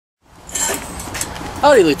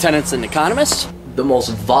Howdy, lieutenants and economists. The most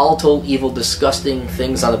volatile, evil, disgusting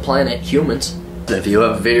things on the planet, humans. If you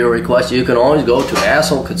have a video request, you can always go to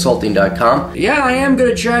assholeconsulting.com. Yeah, I am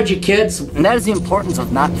gonna charge you, kids. And that is the importance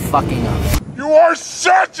of not fucking up. You are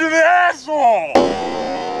such an asshole!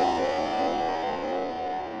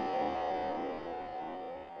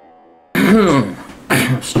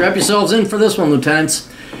 Strap yourselves in for this one, lieutenants.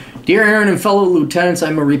 Dear Aaron and fellow lieutenants,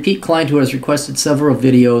 I'm a repeat client who has requested several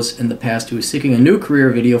videos in the past who is seeking a new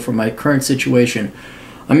career video for my current situation.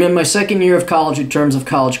 I'm in my second year of college in terms of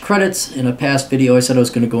college credits. In a past video I said I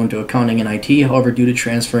was going to go into accounting and IT, however due to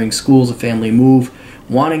transferring schools, a family move,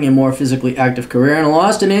 wanting a more physically active career, and I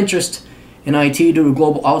lost an interest in IT due to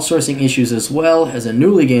global outsourcing issues as well as a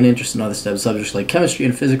newly gained interest in other subjects like chemistry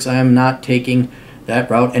and physics. I am not taking that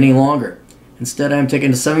route any longer. Instead, I am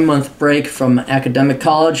taking a 7-month break from academic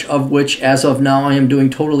college, of which, as of now, I am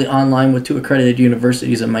doing totally online with 2 accredited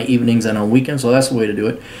universities in my evenings and on weekends, so that's the way to do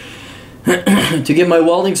it. To get my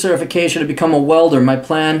welding certification to become a welder, my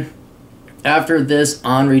plan after this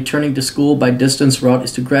on returning to school by distance route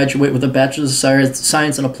is to graduate with a Bachelor's of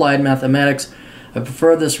Science in Applied Mathematics. I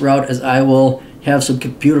prefer this route as I will have some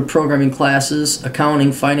computer programming classes,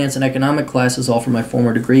 accounting, finance, and economic classes, all from my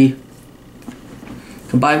former degree,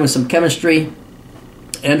 combined with some chemistry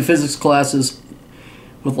and physics classes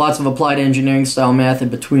with lots of applied engineering style math in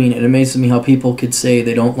between. It amazes me how people could say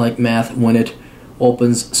they don't like math when it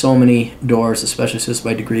opens so many doors, especially since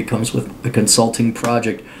my degree comes with a consulting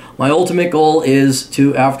project. My ultimate goal is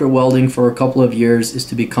to, after welding for a couple of years, is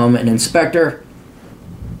to become an inspector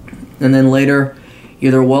and then later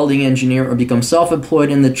either a welding engineer or become self-employed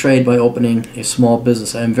in the trade by opening a small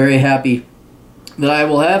business. I am very happy that I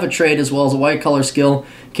will have a trade as well as a white-collar skill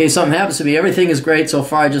in case something happens to me. Everything is great so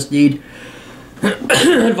far. I just need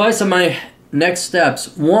advice on my next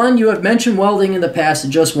steps. 1, you have mentioned welding in the past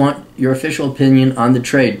and just want your official opinion on the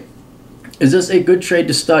trade. Is this a good trade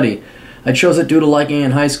to study? I chose it due to liking it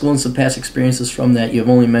in high school and some past experiences from that. You have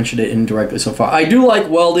only mentioned it indirectly so far. I do like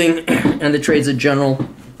welding and the trades in general,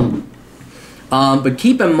 but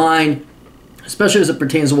keep in mind, especially as it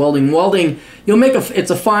pertains to welding. Welding, you'll make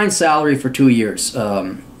it's a fine salary for 2 years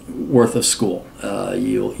worth of school.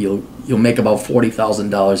 You'll make about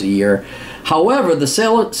 $40,000 a year. However, the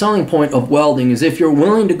selling point of welding is if you're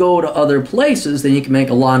willing to go to other places, then you can make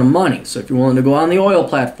a lot of money. So if you're willing to go on the oil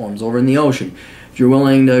platforms over in the ocean, if you're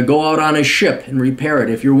willing to go out on a ship and repair it,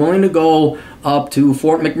 if you're willing to go up to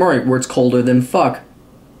Fort McMurray where it's colder than fuck,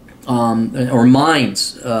 or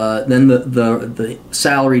mines, then the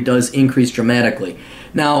salary does increase dramatically.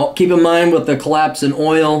 Now, keep in mind with the collapse in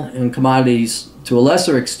oil and commodities to a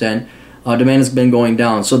lesser extent, demand has been going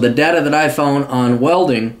down. So the data that I found on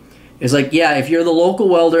welding is like, yeah, if you're the local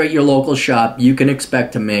welder at your local shop, you can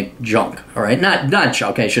expect to make junk. All right, not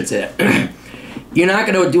junk. Okay, I should say that. You're not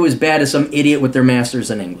going to do as bad as some idiot with their master's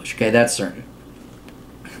in English. Okay, that's certain.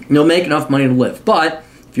 You'll make enough money to live, but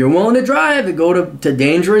if you're willing to drive and go to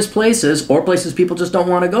dangerous places or places people just don't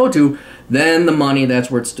want to go to, then the money, that's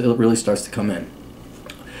where it still really starts to come in.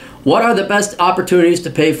 What are the best opportunities to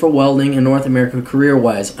pay for welding in North America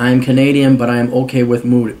career-wise? I'm Canadian, but I'm okay with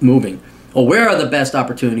moving. Oh, where are the best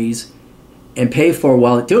opportunities and pay for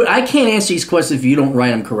welding? Dude, I can't answer these questions if you don't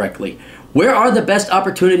write them correctly. Where are the best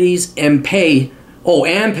opportunities and pay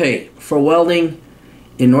for welding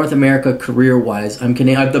in North America career-wise? I'm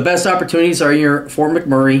Canadian. The best opportunities are your Fort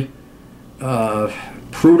McMurray,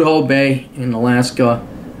 Prudhoe Bay in Alaska.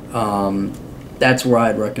 That's where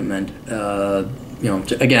I'd recommend.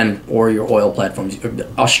 Again, or your oil platforms.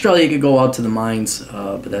 Australia, you could go out to the mines,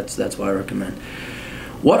 but that's what I recommend.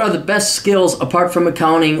 What are the best skills apart from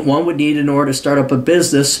accounting one would need in order to start up a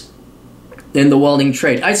business in the welding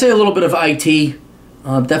trade? I'd say a little bit of IT.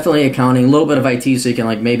 Definitely accounting, a little bit of IT so you can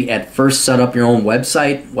like maybe at first set up your own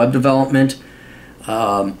website, web development.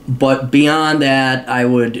 But beyond that, I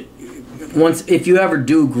would, if you ever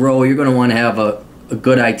do grow, you're going to want to have a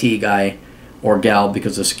good IT guy or gal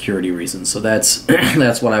because of security reasons. So that's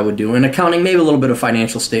that's what I would do. And accounting, maybe a little bit of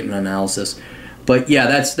financial statement analysis. But yeah,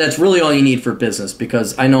 that's really all you need for business,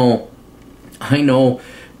 because I know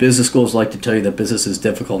business schools like to tell you that business is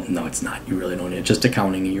difficult. No, it's not. You really don't need it. Just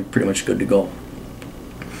accounting and you're pretty much good to go.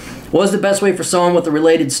 What is the best way for someone with a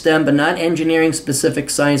related STEM but not engineering specific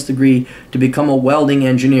science degree to become a welding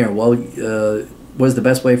engineer? Well, what is the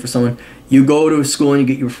best way for someone? You go to school and you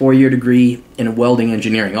get your 4-year degree in welding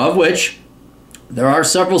engineering, of which there are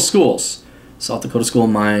several schools. South Dakota School of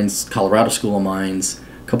Mines, Colorado School of Mines,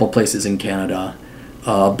 a couple places in Canada.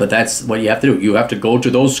 But that's what you have to do. You have to go to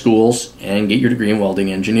those schools and get your degree in welding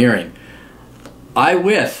engineering.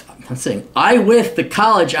 let's see. I with the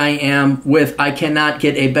college I am with, I cannot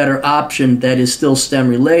get a better option that is still STEM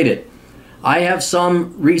related. I have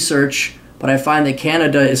some research, but I find that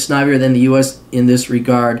Canada is snobbier than the U.S. in this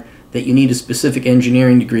regard, that you need a specific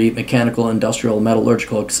engineering degree, mechanical, industrial,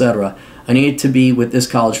 metallurgical, etc. I need to be with this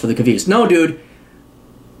college for the convenience. No, dude.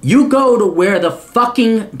 You go to where the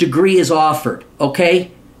fucking degree is offered, okay?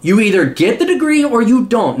 You either get the degree or you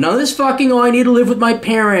don't. None of this fucking, oh, I need to live with my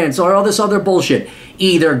parents or all this other bullshit.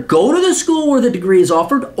 Either go to the school where the degree is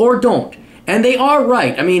offered or don't. And they are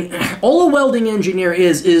right. I mean, all a welding engineer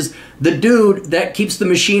is the dude that keeps the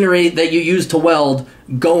machinery that you use to weld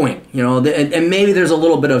going. You know, and maybe there's a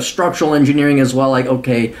little bit of structural engineering as well, like,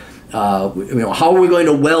 okay, how are we going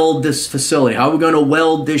to weld this facility? How are we going to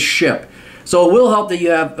weld this ship? So it will help that you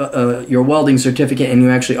have your welding certificate and you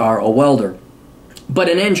actually are a welder. But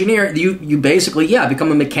an engineer, you basically,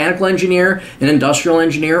 become a mechanical engineer, an industrial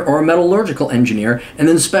engineer, or a metallurgical engineer, and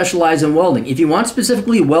then specialize in welding. If you want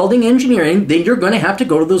specifically welding engineering, then you're going to have to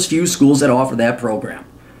go to those few schools that offer that program.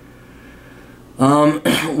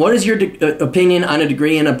 What is your opinion on a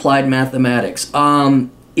degree in applied mathematics?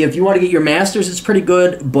 If you want to get your master's, it's pretty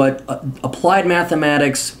good, but applied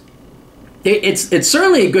mathematics, it's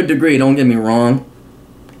certainly a good degree, don't get me wrong.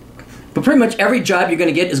 But pretty much every job you're going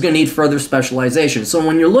to get is going to need further specialization. So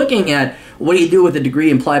when you're looking at what do you do with a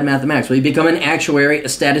degree in applied mathematics, well, you become an actuary, a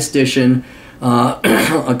statistician,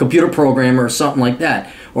 a computer programmer, or something like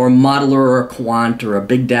that, or a modeler, or a quant, or a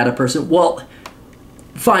big data person. Well,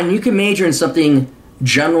 fine, you can major in something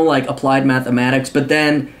general like applied mathematics, but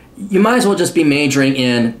then you might as well just be majoring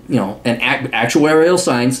in, an actuarial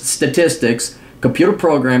science, statistics, computer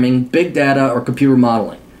programming, big data, or computer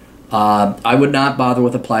modeling. I would not bother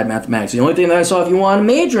with applied mathematics. The only thing that I saw if you want to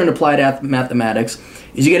major in applied mathematics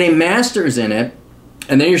is you get a master's in it,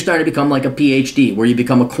 and then you're starting to become like a PhD, where you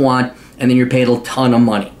become a quant, and then you're paid a ton of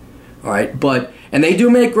money. All right, and they do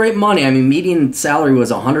make great money. I mean, median salary was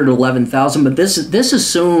 $111,000, but this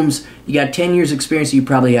assumes you got 10 years experience, so you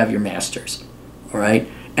probably have your master's. All right.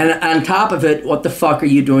 And on top of it, what the fuck are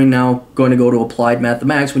you doing now going to go to applied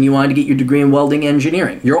mathematics when you wanted to get your degree in welding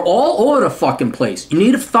engineering? You're all over the fucking place. You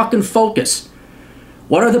need to fucking focus.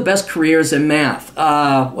 What are the best careers in math?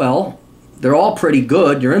 Well, they're all pretty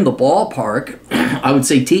good. You're in the ballpark. I would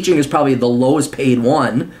say teaching is probably the lowest paid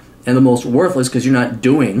one and the most worthless because you're not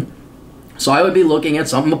doing. So I would be looking at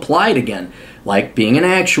something applied again, like being an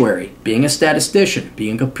actuary, being a statistician,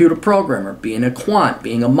 being a computer programmer, being a quant,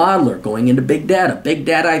 being a modeler, going into big data. Big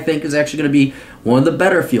data, I think, is actually going to be one of the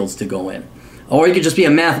better fields to go in. Or you could just be a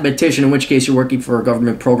mathematician, in which case you're working for a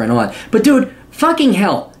government program and all that. But dude, fucking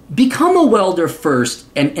hell, become a welder first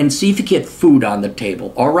and see if you get food on the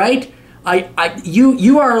table, all right?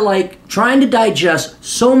 You are like trying to digest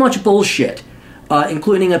so much bullshit.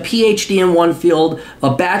 Including a PhD in one field,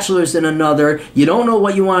 a bachelor's in another. You don't know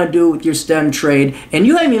what you want to do with your STEM trade, and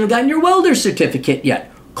you haven't even gotten your welder certificate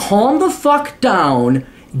yet. Calm the fuck down,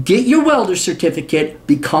 get your welder certificate,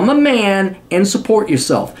 become a man, and support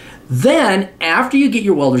yourself. Then, after you get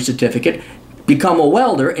your welder certificate, become a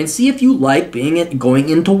welder and see if you like going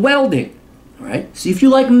into welding. All right? See if you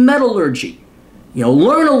like metallurgy.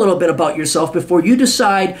 Learn a little bit about yourself before you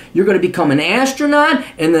decide you're going to become an astronaut,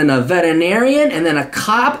 and then a veterinarian, and then a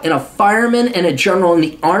cop, and a fireman, and a general in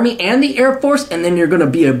the Army and the Air Force, and then you're going to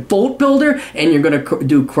be a boat builder, and you're going to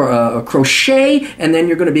do crochet, and then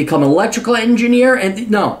you're going to become an electrical engineer,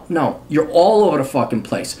 and no, you're all over the fucking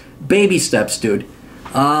place. Baby steps, dude.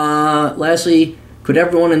 Lastly, could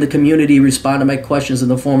everyone in the community respond to my questions in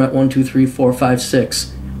the format 1, 2, 3, 4, 5,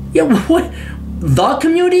 6? Yeah, what? The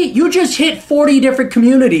community? You just hit 40 different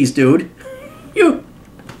communities, dude.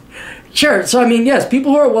 Sure, so I mean, yes,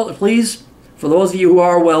 people who are welders, please, for those of you who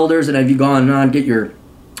are welders and have you gone on, get your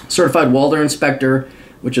certified welder inspector,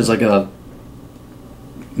 which is like a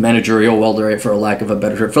managerial welder, for a lack of a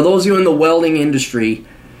better term. For those of you in the welding industry,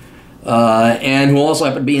 and who also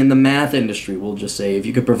happen to be in the math industry, we'll just say, if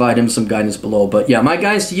you could provide him some guidance below. But yeah, my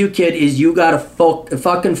guidance to you, kid, is you gotta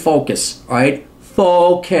fucking focus, alright?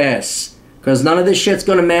 Focus. Because none of this shit's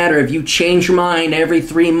going to matter if you change your mind every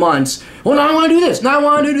 3 months. Well, now I want to do this. Now I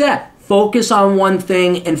want to do that. Focus on one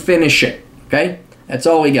thing and finish it. Okay? That's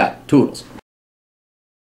all we got. Toodles.